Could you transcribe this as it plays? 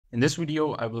In this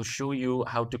video, I will show you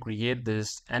how to create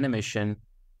this animation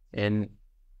in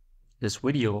this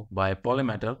video by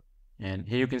PolyMatter. And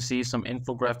here you can see some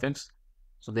infographics.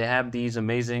 So they have these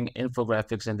amazing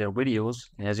infographics in their videos.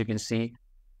 And as you can see,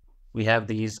 we have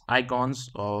these icons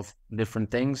of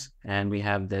different things. And we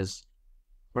have this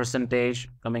percentage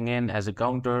coming in as a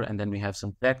counter. And then we have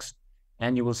some text.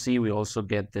 And you will see we also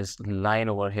get this line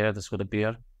over here. This will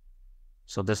appear.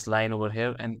 So this line over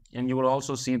here, and you will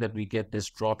also see that we get this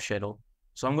drop shadow.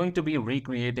 So I'm going to be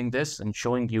recreating this and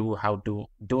showing you how to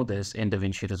do this in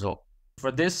DaVinci Resolve.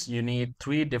 For this, you need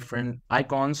three different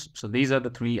icons. So these are the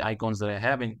three icons that I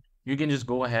have, and you can just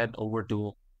go ahead over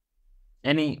to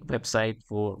any website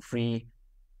for free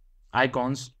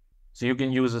icons. So you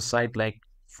can use a site like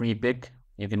FreeBig.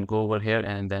 You can go over here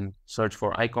and then search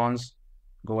for icons.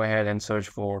 Go ahead and search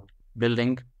for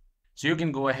building. So you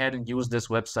can go ahead and use this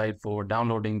website for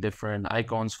downloading different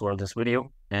icons for this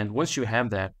video. And once you have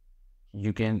that,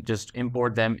 you can just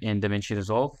import them in DaVinci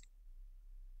Resolve.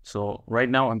 So right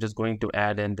now, I'm just going to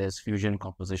add in this fusion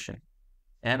composition.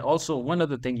 And also one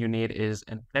other thing you need is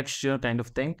a texture kind of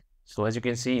thing. So as you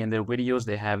can see in their videos,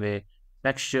 they have a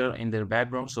texture in their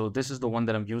background. So this is the one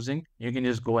that I'm using. You can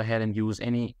just go ahead and use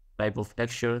any type of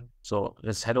texture. So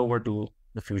let's head over to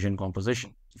the fusion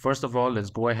composition. First of all,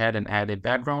 let's go ahead and add a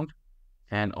background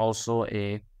and also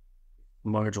a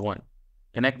merge one.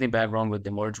 Connect the background with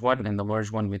the merge one and the merge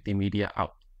one with the media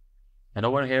out. And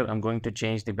over here, I'm going to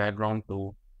change the background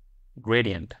to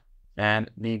gradient and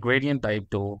the gradient type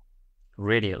to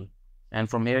radial. And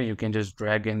from here, you can just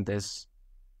drag in this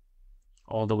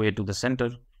all the way to the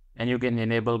center, and you can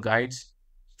enable guides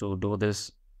to do this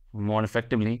more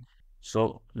effectively.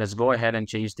 So let's go ahead and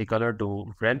change the color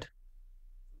to red.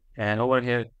 And over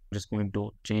here, I'm just going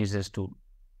to change this to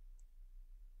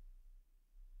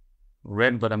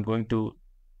red, but I'm going to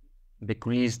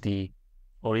decrease the,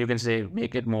 or you can say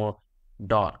make it more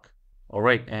dark. All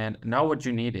right, and now what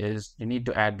you need is you need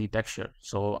to add the texture.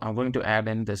 So I'm going to add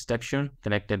in this texture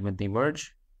connected with the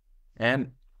merge, and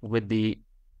with the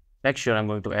texture, I'm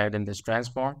going to add in this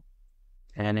transform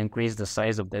and increase the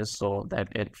size of this so that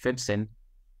it fits in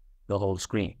the whole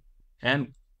screen.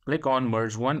 And click on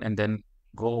merge one and then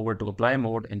go over to apply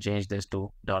mode and change this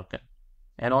to darken.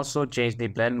 And also change the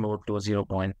blend mode to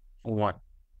 0.1.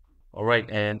 All right,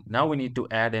 and now we need to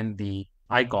add in the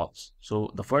icons. So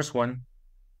the first one,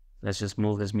 let's just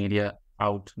move this media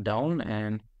out down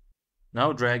and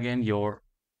now drag in your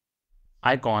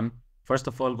icon. First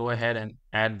of all, go ahead and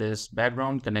add this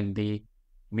background, connect the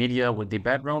media with the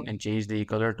background and change the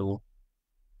color to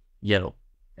yellow.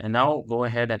 And now go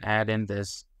ahead and add in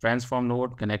this transform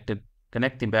node, connect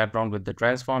the background with the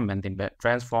transform and the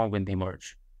transform with the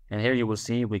merge. And here you will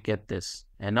see we get this.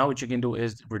 And now what you can do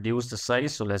is reduce the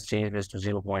size. So let's change this to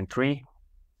 0.3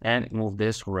 and move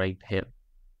this right here,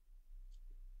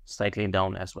 slightly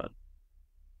down as well.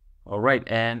 All right,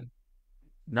 and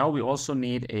now we also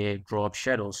need a drop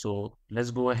shadow. So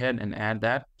let's go ahead and add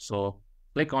that. So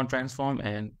click on transform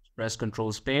and press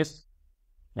Control space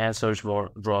and search for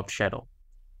drop shadow.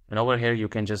 And over here, you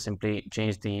can just simply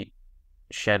change the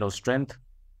shadow strength,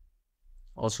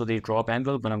 also the drop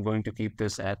angle, but I'm going to keep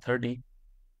this at 30.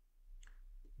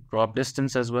 Drop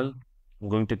distance as well, I'm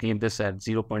going to keep this at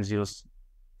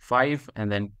 0.05 and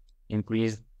then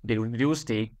reduce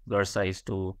the blur size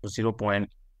to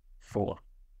 0.4.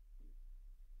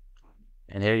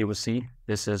 And here you will see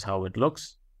this is how it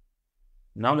looks.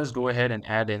 Now let's go ahead and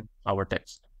add in our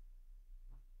text.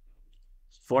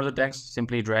 For the text,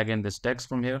 simply drag in this text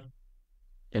from here,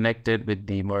 connect it with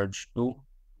the merge tool,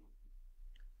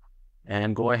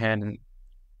 and go ahead and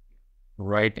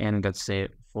write in, let's say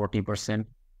 40%.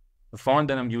 The font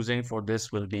that I'm using for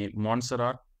this will be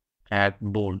Montserrat at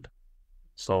bold.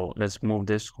 So let's move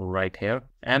this right here.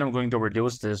 And I'm going to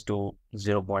reduce this to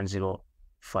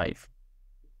 0.05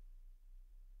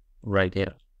 right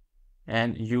here.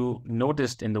 And you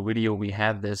noticed in the video, we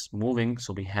had this moving.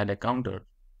 So we had a counter.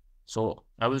 So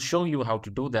I will show you how to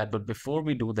do that. But before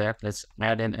we do that, let's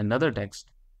add in another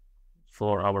text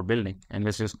for our building. And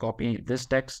let's just copy this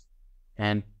text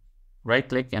and right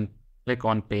click and click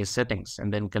on paste settings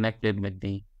and then connect it with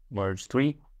the merge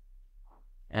 3.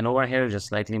 And over here, just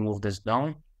slightly move this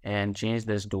down and change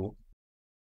this to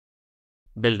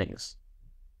buildings.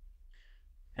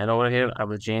 And over here, I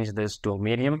will change this to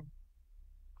medium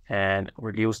and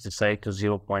reduce the size to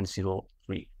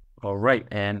 0.03. All right,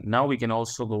 and now we can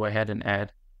also go ahead and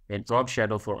add a drop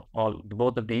shadow for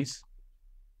both of these.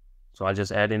 So I'll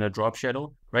just add in a drop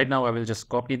shadow. Right now, I will just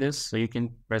copy this. So you can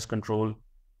press Control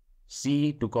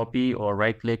C to copy or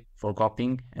right click for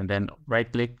copying and then right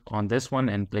click on this one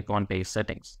and click on paste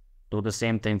settings. do the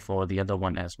same thing for the other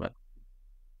one as well.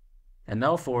 And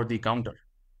now for the counter.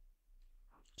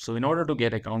 So in order to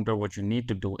get a counter, what you need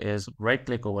to do is right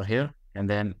click over here and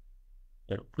then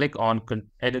click on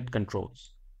edit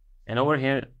controls. And over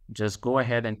here, just go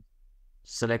ahead and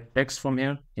select text from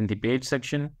here in the page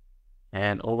section.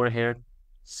 And over here,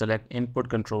 select input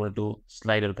controller to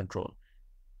slider control.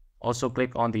 Also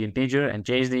click on the integer and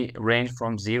change the range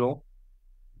from 0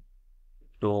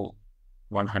 to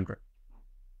 100.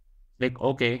 Click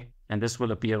OK, and this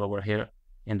will appear over here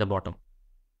in the bottom.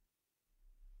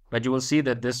 But you will see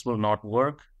that this will not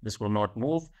work, this will not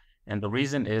move, and the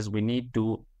reason is we need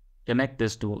to connect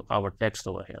this to our text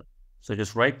over here. So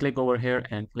just right click over here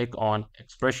and click on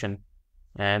expression,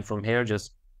 and from here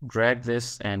just drag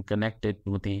this and connect it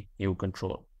to the new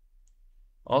control.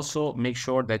 Also make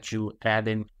sure that you add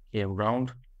in a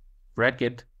round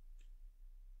bracket.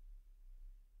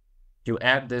 You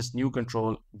add this new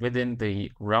control within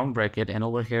the round bracket, and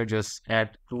over here just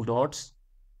add 2 dots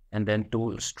and then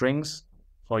 2 strings,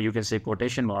 or you can say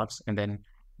quotation marks, and then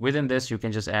within this you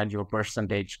can just add your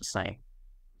percentage sign.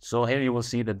 So here you will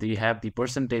see that we have the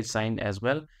percentage sign as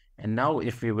well. And now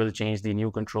if we will change the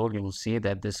new control, you will see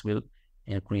that this will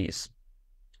increase.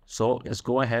 So let's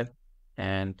go ahead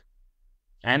and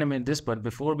animate this. But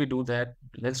before we do that,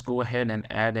 let's go ahead and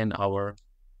add in our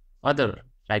other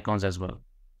icons as well.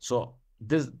 So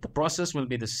the process will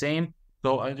be the same.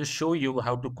 So I'll just show you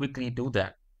how to quickly do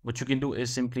that. What you can do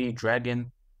is simply drag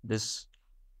in this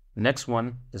next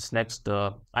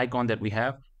icon that we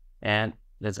have, and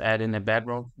let's add in a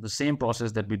background. The same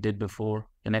process that we did before.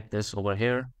 Connect this over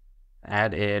here,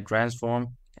 add a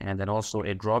transform, and then also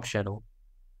a drop shadow,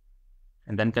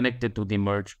 and then connect it to the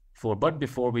merge 4. But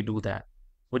before we do that,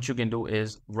 what you can do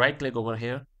is right click over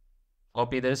here,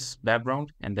 copy this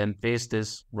background, and then paste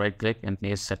this, right click and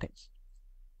paste settings.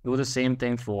 Do the same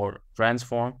thing for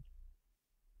transform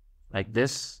like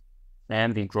this,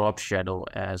 and the drop shadow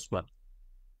as well.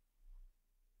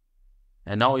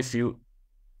 And now if you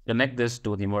connect this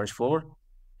to the merge 4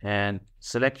 and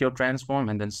select your transform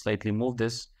and then slightly move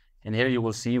this, and here you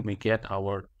will see we get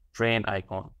our train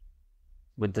icon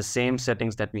with the same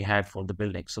settings that we had for the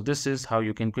building. So this is how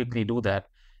you can quickly do that.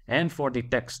 And for the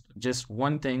text, just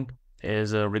one thing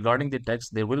is regarding the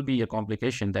text, there will be a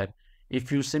complication that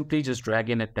if you simply just drag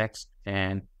in a text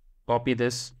and copy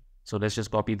this, so let's just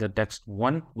copy the text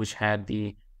 1 which had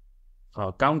the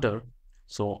counter.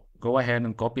 So go ahead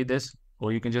and copy this,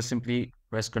 or you can just simply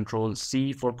press Ctrl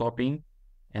C for copying,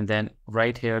 and then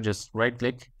right here just right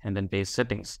click and then paste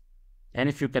settings. And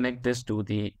if you connect this to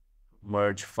the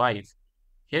merge 5,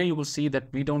 here you will see that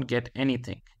we don't get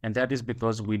anything, and that is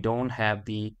because we don't have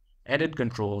the edit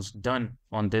controls done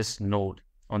on this node,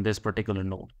 on this particular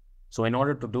node. So in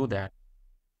order to do that,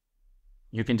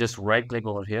 you can just right click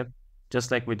over here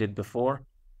just like we did before,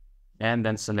 and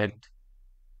then select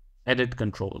edit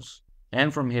controls,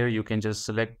 and from here you can just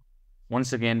select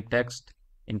once again text,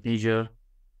 integer,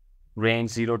 range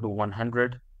 0 to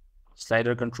 100,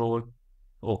 slider control,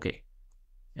 OK.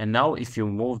 And now if you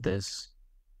move this,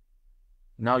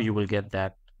 now you will get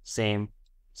that same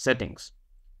settings.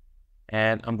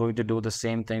 And I'm going to do the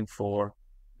same thing for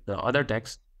the other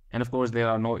text. And of course, there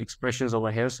are no expressions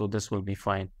over here, so this will be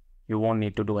fine. You won't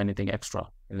need to do anything extra.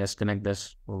 And let's connect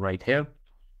this right here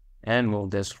and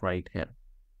move this right here.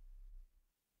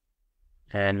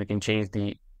 And we can change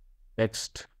the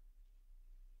text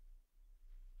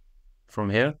from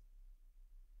here.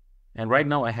 And right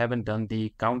now I haven't done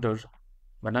the counters,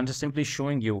 but I'm just simply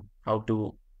showing you how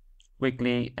to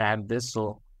quickly add this.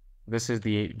 So this is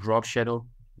the drop shadow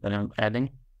that I'm adding,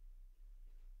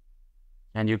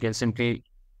 and you can simply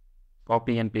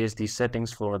copy and paste these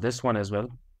settings for this one as well.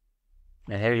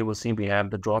 And here you will see we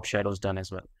have the drop shadows done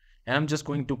as well. And I'm just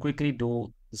going to quickly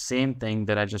do the same thing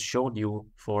that I just showed you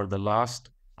for the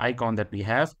last icon that we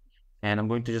have. And I'm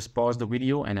going to just pause the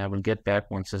video and I will get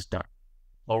back once it's done.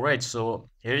 All right, so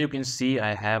here you can see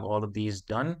I have all of these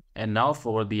done. And now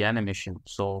for the animation.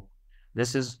 So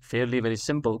this is fairly very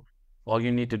simple. All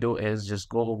you need to do is just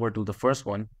go over to the first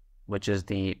one, which is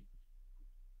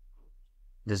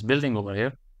this building over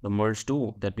here, the merge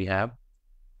 2 that we have.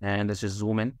 And let's just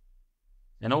zoom in.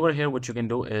 And over here, what you can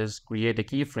do is create a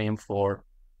keyframe for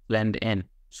blend in.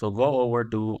 So go over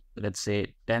to, let's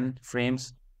say, 10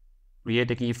 frames,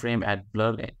 create a keyframe at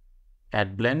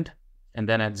blend, and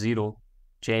then at 0,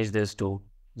 change this to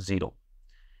 0.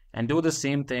 And do the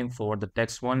same thing for the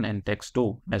text 1 and text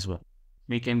 2 as well.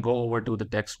 We can go over to the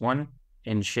text 1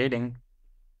 in shading,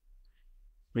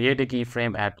 create a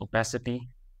keyframe at opacity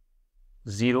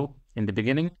 0 in the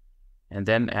beginning, and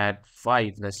then at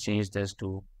 5, let's change this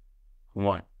to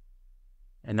 1.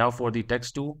 And now for the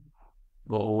text 2,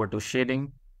 go over to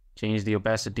shading, change the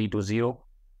opacity to 0,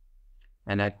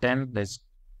 and at 10, let's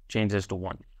change this to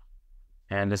 1.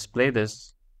 And let's play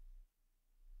this.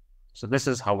 So this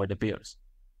is how it appears.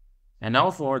 And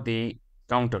now for the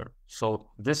counter. So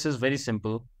this is very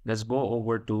simple. Let's go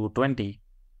over to 20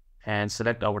 and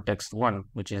select our text 1,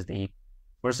 which is the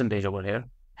percentage over here.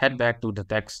 Head back to the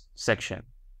text section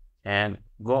and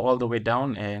go all the way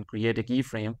down and create a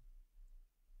keyframe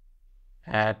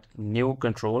at new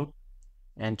control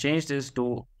and change this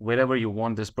to wherever you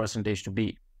want this percentage to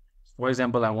be. For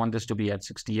example, I want this to be at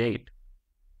 68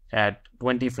 at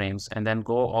 20 frames, and then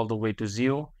go all the way to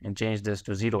 0 and change this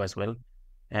to 0 as well.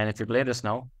 And if you play this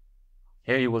now,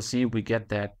 here you will see we get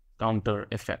that counter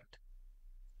effect.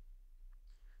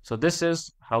 So this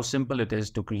is how simple it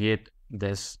is to create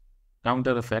this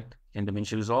counter effect in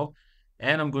DaVinci Resolve.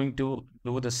 And I'm going to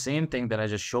do the same thing that I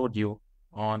just showed you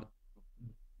on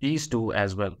these two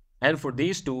as well. And for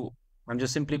these two, I'm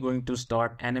just simply going to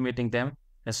start animating them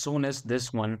as soon as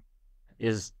this one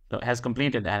has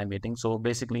completed animating. So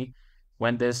basically,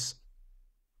 when this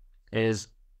is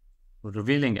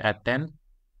revealing at 10,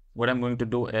 what I'm going to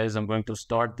do is I'm going to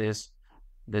start this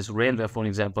railway, for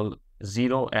example,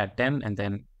 0 at 10 and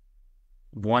then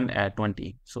 1 at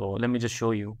 20. So let me just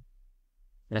show you.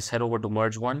 Let's head over to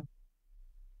merge one,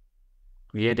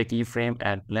 create a keyframe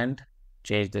at blend,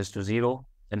 change this to 0,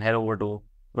 then head over to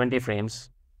 20 frames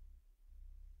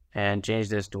and change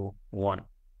this to 1.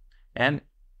 And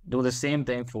do the same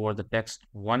thing for the text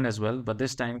 1 as well, but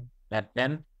this time at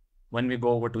 10, when we go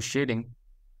over to shading,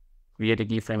 create a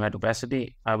keyframe at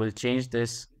opacity, I will change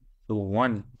this to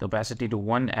 1, the opacity to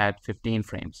 1 at 15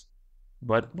 frames.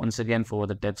 But once again, for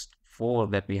the text 4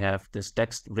 that we have, this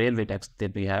text, railway text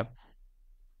that we have,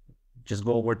 just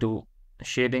go over to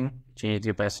shading, change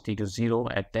the opacity to 0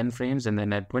 at 10 frames, and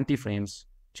then at 20 frames,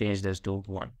 change this to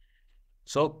 1.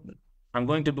 So I'm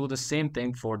going to do the same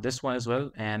thing for this one as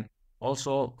well, and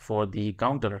also for the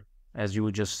counter, as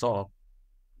you just saw.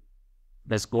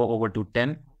 Let's go over to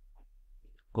 10,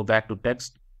 go back to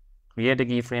text, create a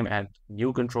keyframe at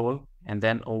new control, and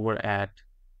then over at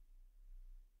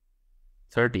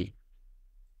 30,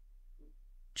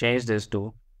 change this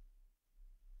to,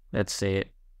 let's say,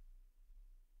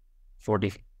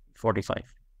 45.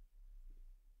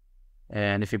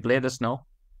 And if you play this now,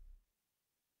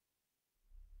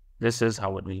 this is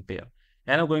how it will appear.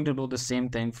 And I'm going to do the same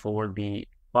thing for the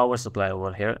power supply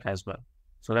over here as well.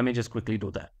 So let me just quickly do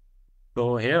that.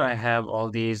 So here I have all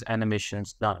these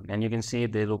animations done, and you can see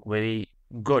they look very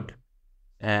good.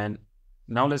 And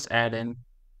now let's add in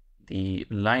the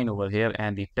line over here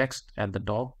and the text at the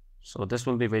top. So this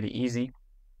will be very easy.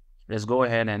 Let's go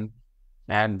ahead and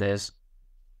add this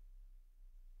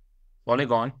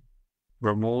polygon,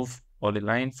 remove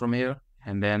polyline from here,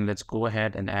 and then let's go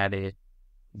ahead and add a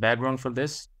background for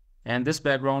this. And this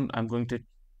background, I'm going to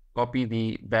copy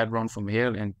the background from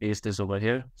here and paste this over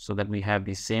here so that we have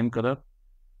the same color.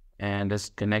 And let's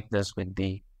connect this with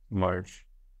the merge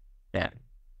tab.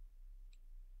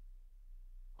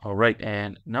 All right,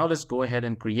 and now let's go ahead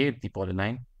and create the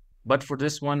polyline. But for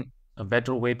this one, a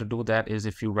better way to do that is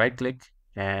if you right click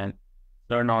and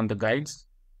turn on the guides,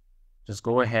 just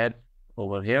go ahead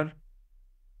over here,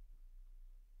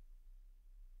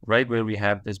 right where we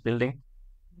have this building,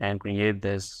 and create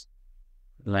this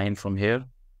line from here.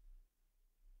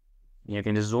 You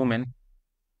can just zoom in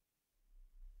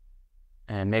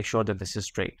and make sure that this is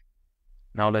straight.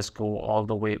 Now let's go all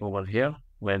the way over here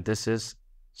where this is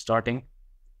starting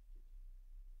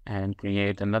and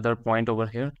create another point over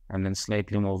here and then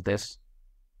slightly move this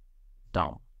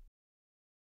down.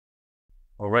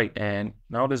 All right, and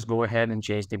now let's go ahead and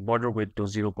change the border width to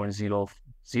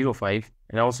 0.005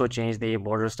 and also change the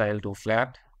border style to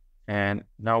flat. And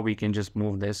now we can just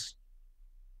move this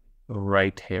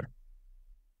right here,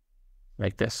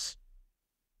 like this.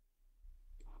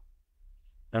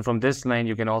 And from this line,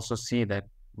 you can also see that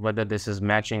whether this is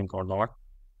matching or not.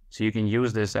 So you can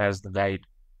use this as the guide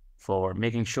for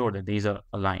making sure that these are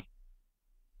aligned.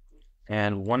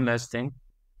 And one last thing,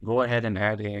 go ahead and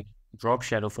add a drop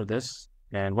shadow for this.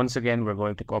 And once again, we're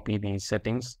going to copy these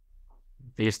settings,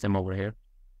 paste them over here.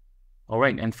 All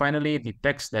right, and finally, the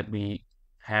text that we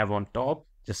have on top,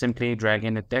 just simply drag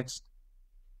in the text,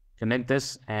 connect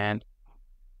this, and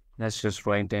let's just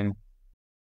write in,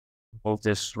 move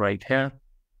this right here.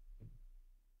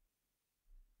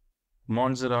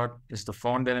 Montserrat is the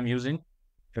font that I'm using.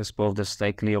 Let's move this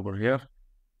slightly over here.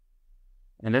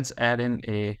 And let's add in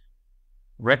a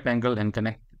rectangle and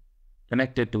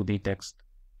connect it to the text.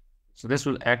 So this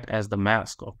will act as the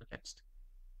mask of the text.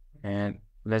 And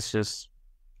let's just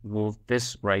move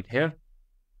this right here.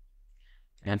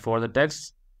 And for the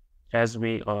text, as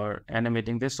we are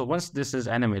animating this. So once this is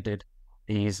animated,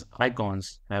 these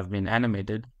icons have been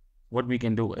animated. What we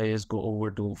can do is go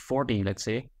over to 40, let's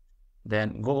say,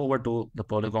 then go over to the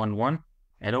polygon one,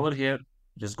 and over here,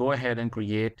 just go ahead and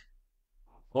create,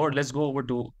 or let's go over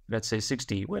to, let's say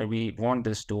 60, where we want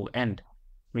this to end.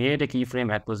 Create a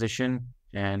keyframe at position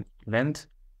and length,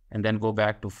 and then go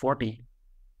back to 40.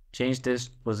 Change this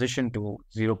position to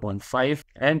 0.5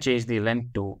 and change the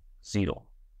length to 0.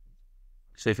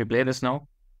 So if you play this now,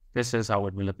 this is how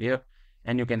it will appear.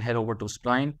 And you can head over to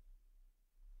spline,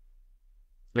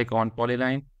 click on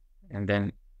polyline, and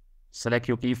then select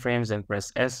your keyframes and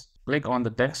press S. Click on the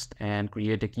text and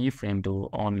create a keyframe to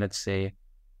on, let's say,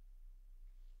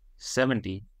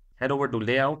 70. Head over to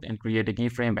layout and create a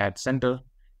keyframe at center.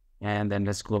 And then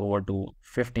let's go over to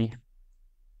 50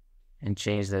 and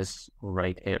change this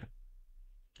right here.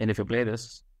 And if you play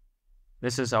this,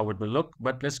 this is how it will look.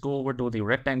 But let's go over to the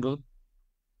rectangle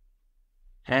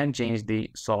and change the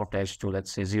soft edge to,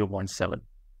 let's say, 0.7.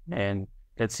 And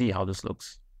let's see how this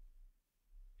looks.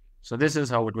 So this is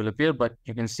how it will appear, but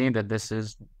you can see that this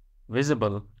is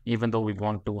visible even though we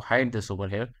want to hide this over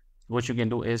here. What you can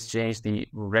do is change the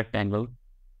rectangle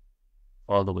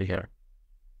all the way here.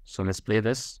 So let's play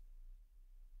this.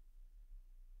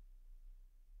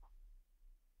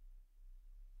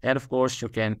 And of course, you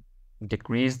can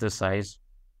decrease the size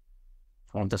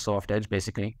from the soft edge,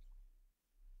 basically.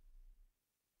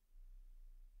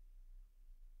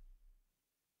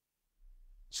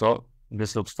 So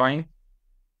this looks fine.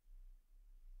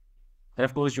 And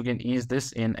of course, you can ease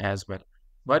this in as well.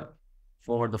 But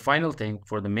for the final thing,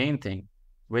 for the main thing,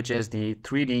 which is the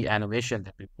 3D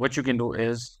animation, what you can do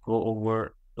is go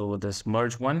over to this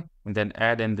merge one and then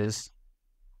add in this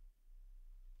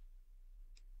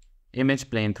image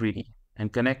plane 3D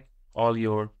and connect all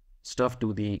your stuff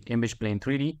to the image plane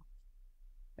 3D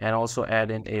and also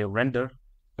add in a render.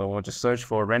 So just search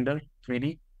for render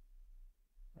 3D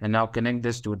and now connect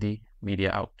this to the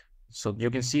media out. So you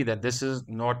can see that this is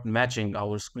not matching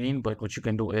our screen, but what you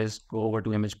can do is go over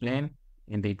to image plane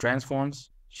in the transforms,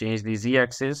 change the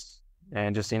z-axis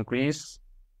and just increase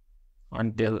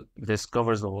until this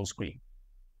covers the whole screen.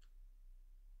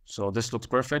 So this looks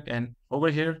perfect. And over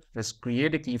here, let's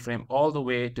create a keyframe all the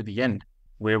way to the end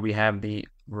where we have the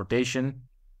rotation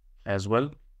as well.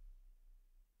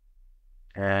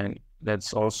 And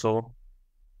let's also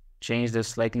change this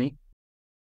slightly.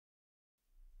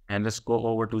 And let's go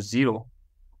over to 0.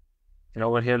 And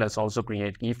over here, let's also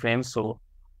create keyframes. So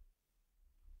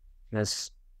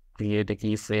let's create a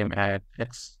keyframe at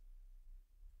X.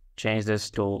 Change this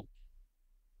to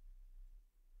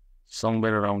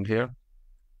somewhere around here.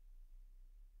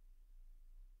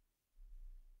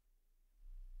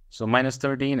 So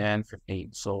 -13 and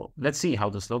 15. So let's see how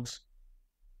this looks.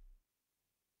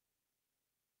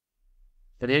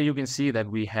 But here you can see that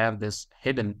we have this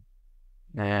hidden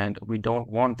and we don't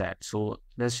want that. So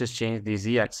let's just change the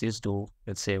z-axis to,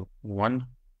 let's say,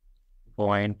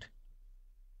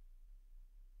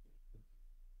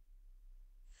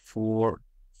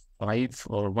 1.5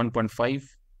 or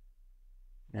 1.5.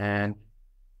 And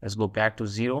let's go back to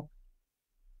 0.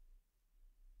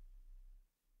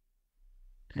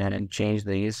 And change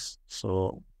these.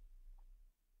 So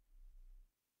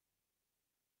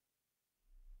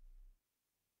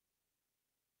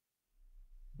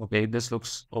okay, this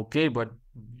looks okay, but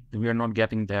we are not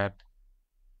getting that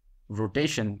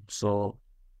rotation. So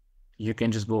you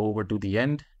can just go over to the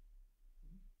end,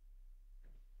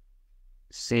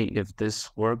 see if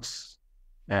this works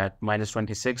at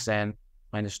 -26 and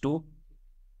 -2.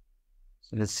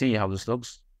 So let's see how this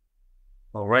looks.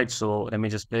 All right, so let me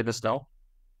just play this now.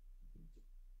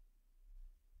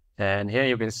 And here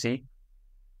you can see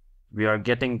we are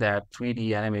getting that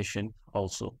 3D animation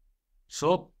also.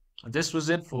 So this was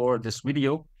it for this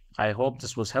video. I hope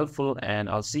this was helpful and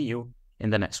I'll see you in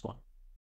the next one.